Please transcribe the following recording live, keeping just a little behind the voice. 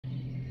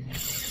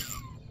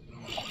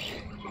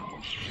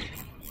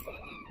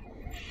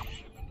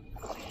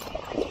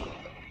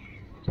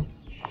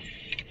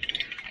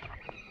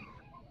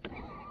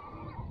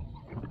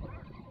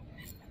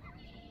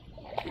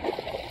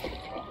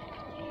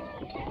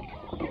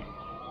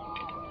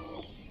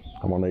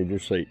I'm gonna need your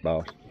seat,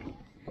 boss.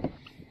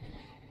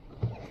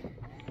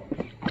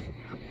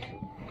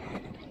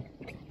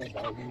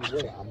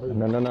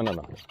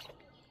 No.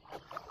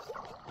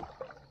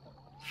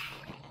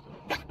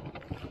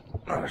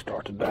 I'll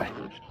start today.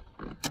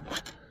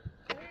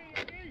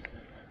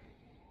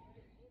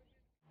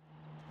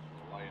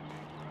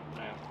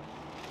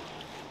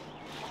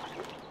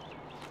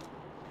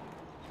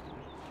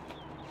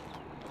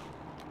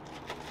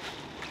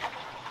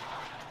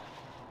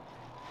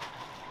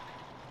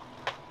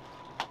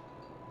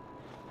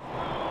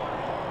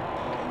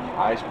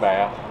 Ice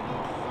bath,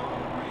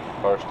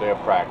 first day of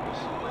practice,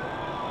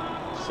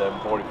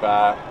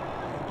 7:45,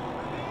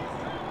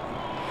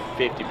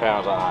 50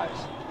 pounds of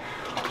ice.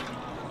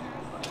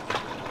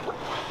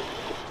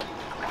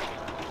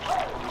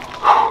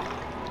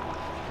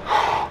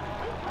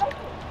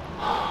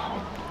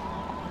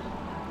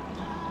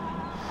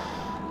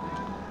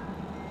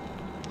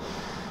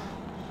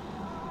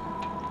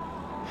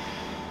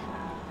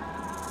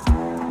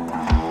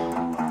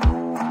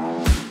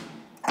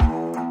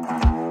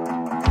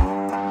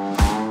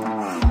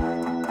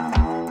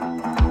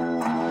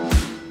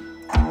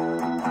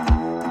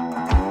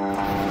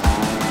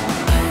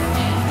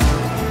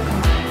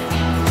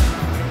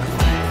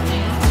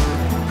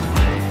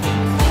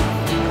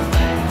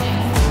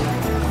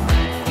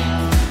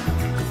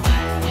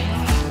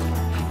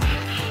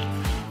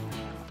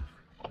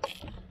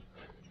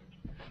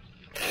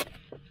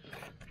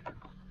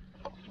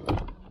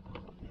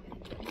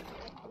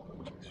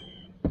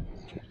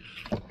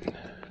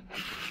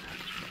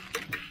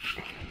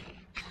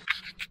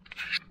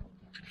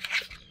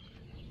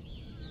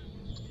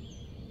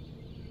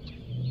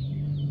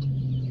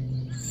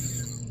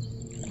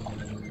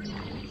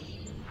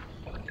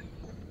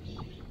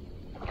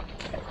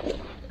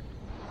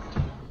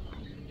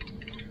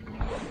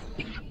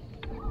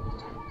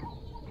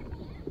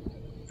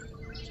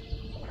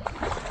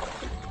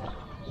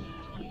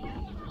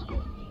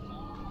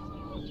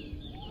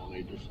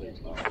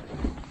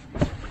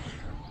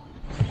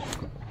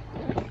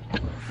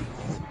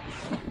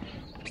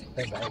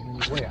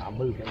 I'm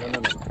moving.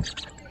 No.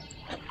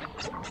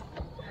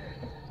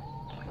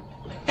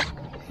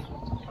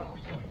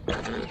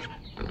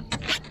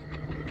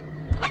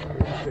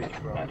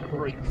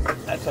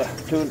 That's a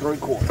 2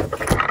 3/4.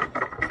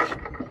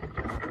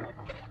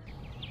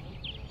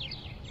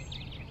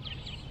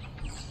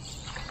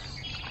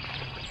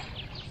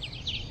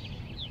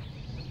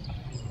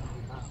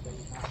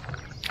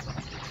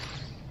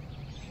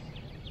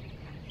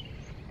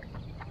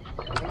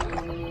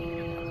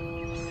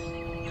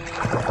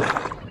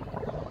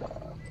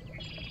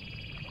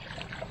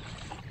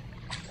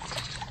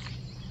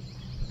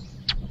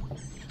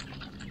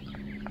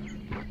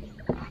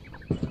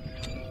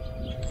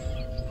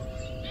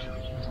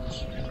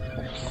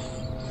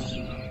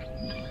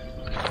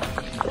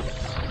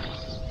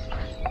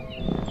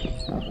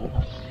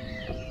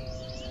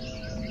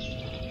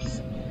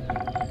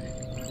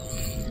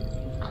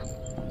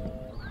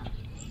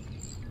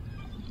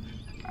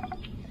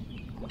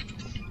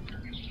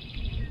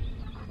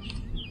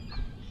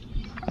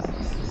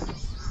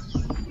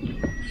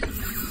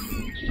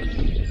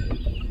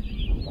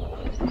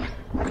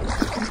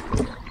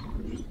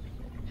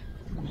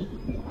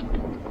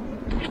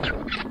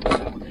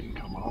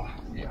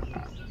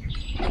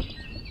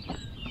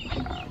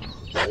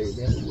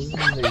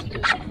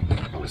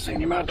 I've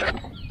seen him out there.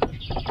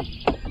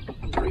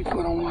 3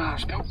 foot on live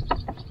scope.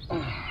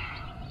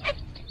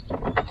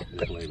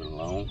 Just leave it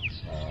alone.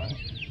 Alright.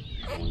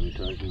 When you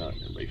touch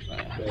nothing, it'll be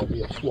fine. There'll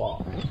be a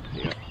swap.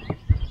 Yeah.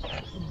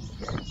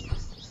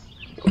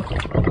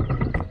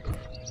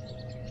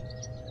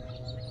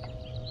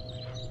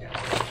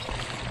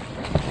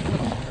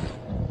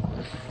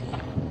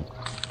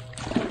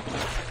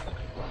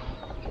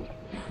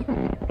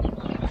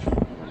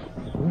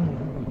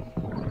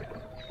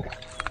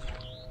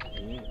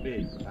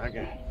 Big, I got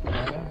it.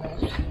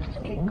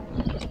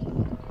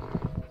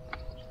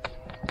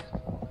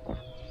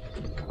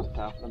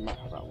 Top of the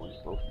mouth, that one's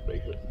supposed to be.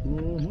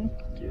 Mm-hmm.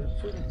 Yes,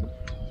 sir.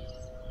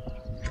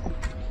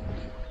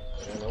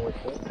 I know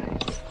what's that.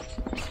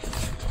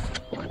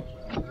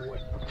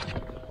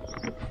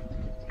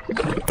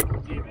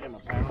 Give him a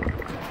pound.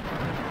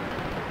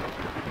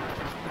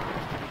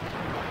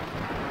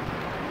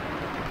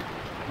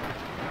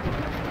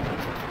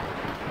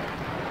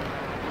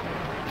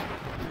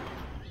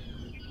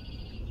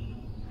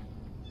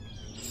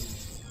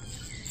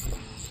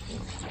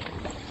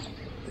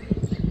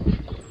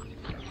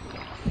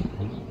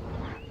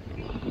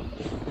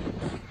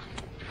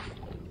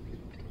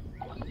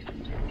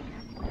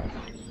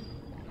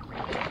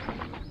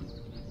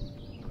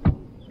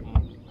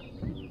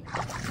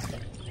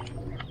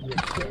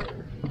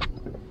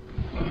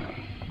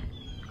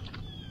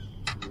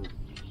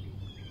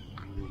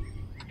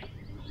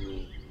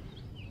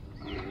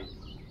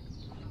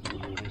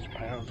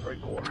 Pound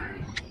 3/4.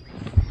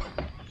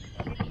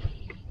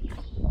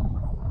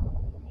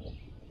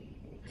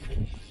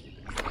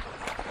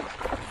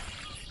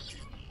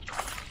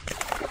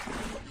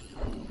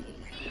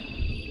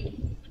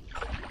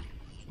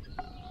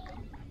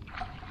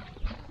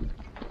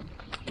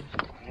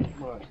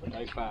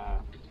 Day 5.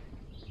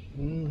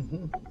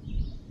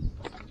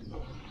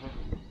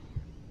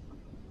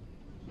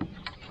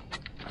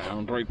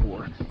 Pound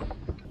 3/4.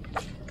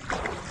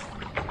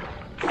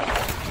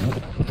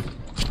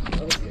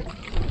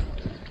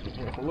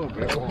 A little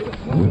bit.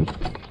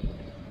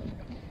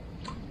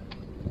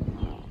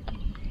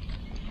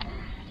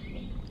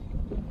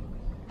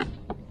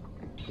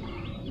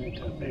 Ain't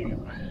that big.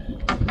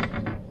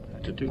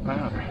 That's a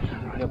 2-pounder.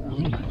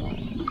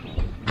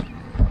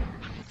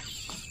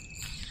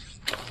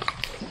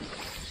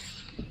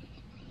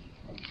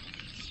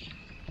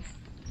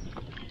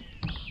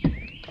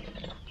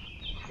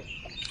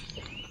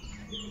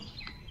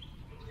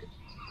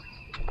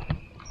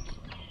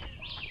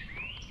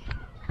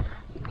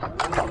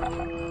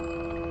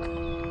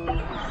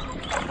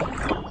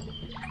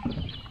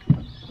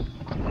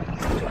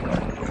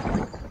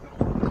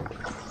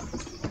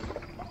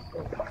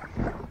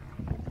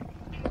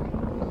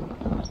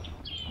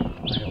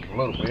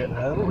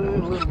 A little bit,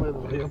 a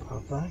little bit of help, I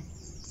think.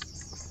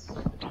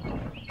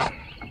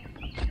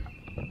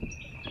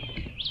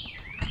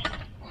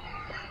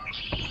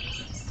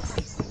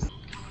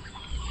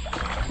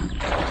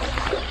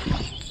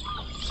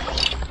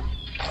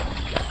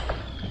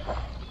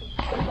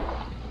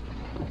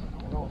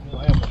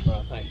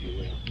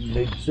 You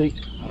need to see.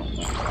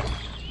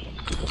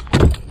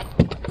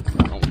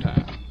 On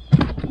time.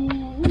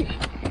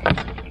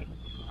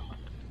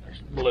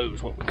 There's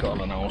blues, what we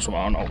call it on, so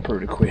I'll know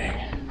pretty quick.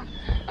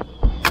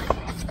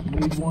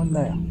 Need one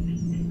now.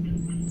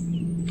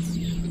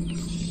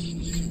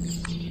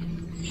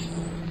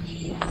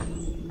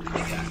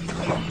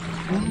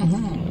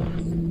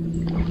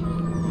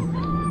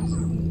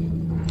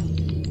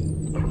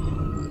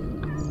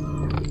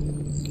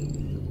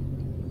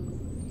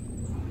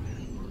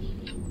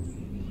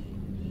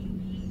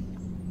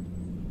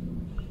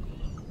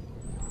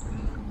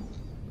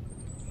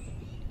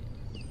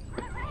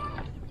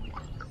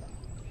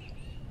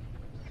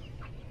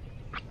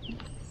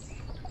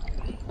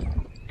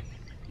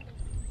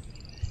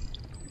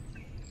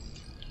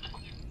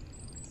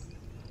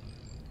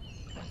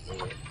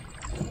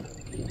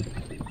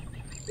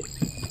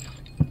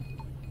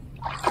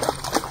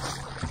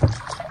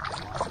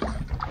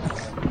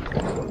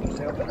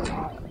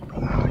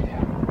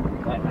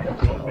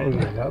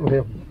 That'll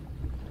help.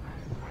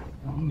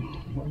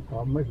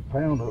 I'll make a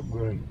pound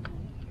upgrade.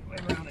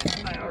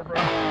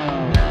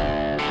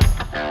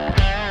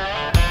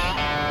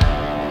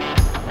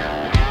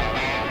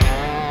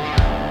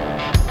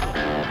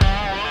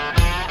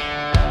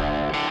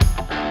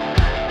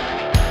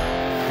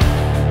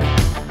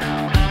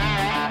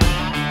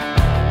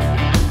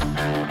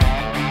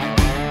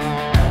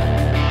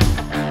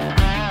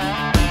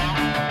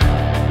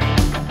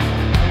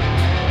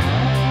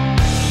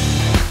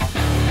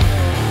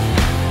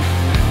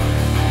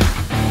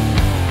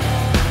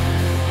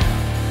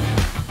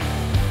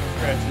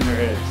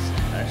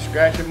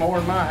 Scratching more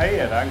than my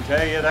head, I can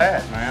tell you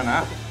that,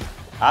 man.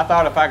 I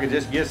thought if I could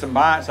just get some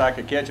bites, I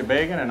could catch a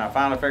big one, and I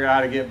finally figured out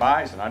how to get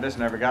bites, and I just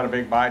never got a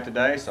big bite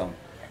today. So,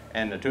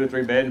 and the 2 or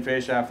 3 bedding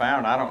fish I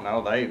found, I don't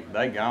know,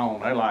 they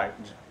gone. They like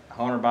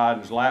Hunter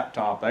Biden's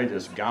laptop. They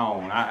just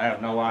gone. I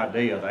have no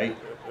idea. They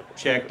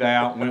checked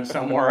out, went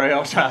somewhere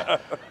else.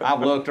 I've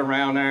looked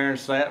around there and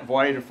sat and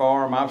waited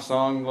for them. I've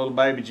sung little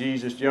baby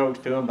Jesus jokes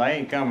to them. They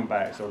ain't coming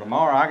back. So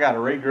tomorrow I got to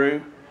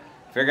regroup,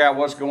 figure out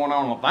what's going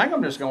on. I think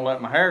I'm just going to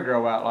let my hair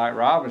grow out like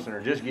Robinson, or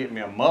just get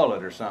me a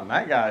mullet or something.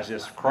 That guy's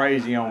just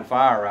crazy on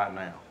fire right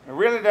now.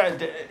 Really,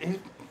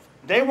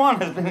 day one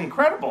has been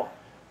incredible.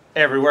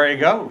 Everywhere he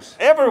goes.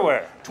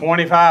 Everywhere.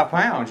 25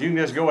 pounds. You can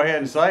just go ahead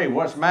and say,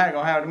 what's Matt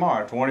going to have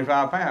tomorrow?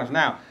 25 pounds.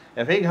 Now,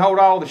 if he can hold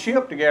all the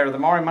ship together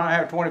tomorrow, he might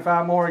have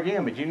 25 more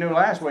again. But you knew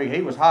last week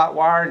he was hot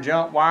wiring,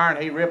 jump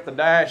wiring. He ripped the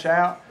dash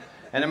out.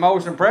 And the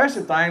most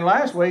impressive thing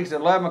last week is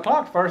at 11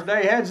 o'clock, the first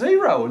day he had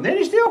 0. And then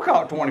he still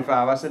caught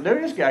 25. I said,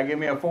 dude, this guy give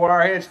me a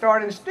 4-hour head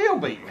start and still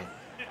beat me.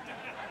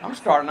 I'm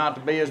starting not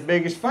to be his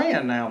biggest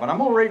fan now, but I'm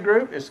going to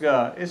regroup. It's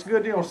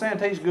good deal.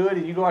 Santee's good.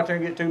 And you go out there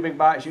and get 2 big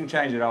bites, you can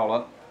change it all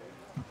up.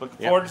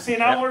 Looking forward to seeing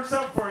how it works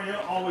out for you.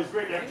 Always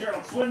great to have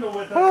Gerald Swindle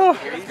with us.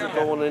 He's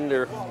going in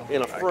there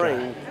in a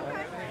frame.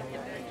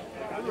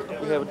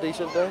 You have a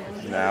decent day?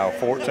 Now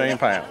 14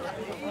 pounds.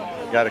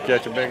 Got to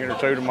catch a big one or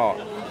 2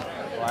 tomorrow.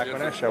 Like when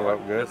that show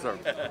up good. Yes,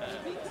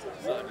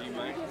 sir.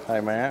 Hey,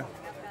 man.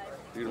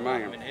 You the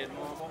man.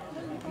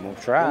 I'm going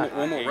to try.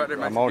 One more right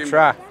there, I'm going to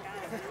try.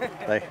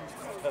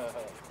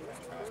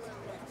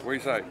 What do you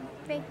say?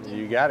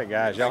 You got it,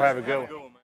 guys. Y'all have a good one.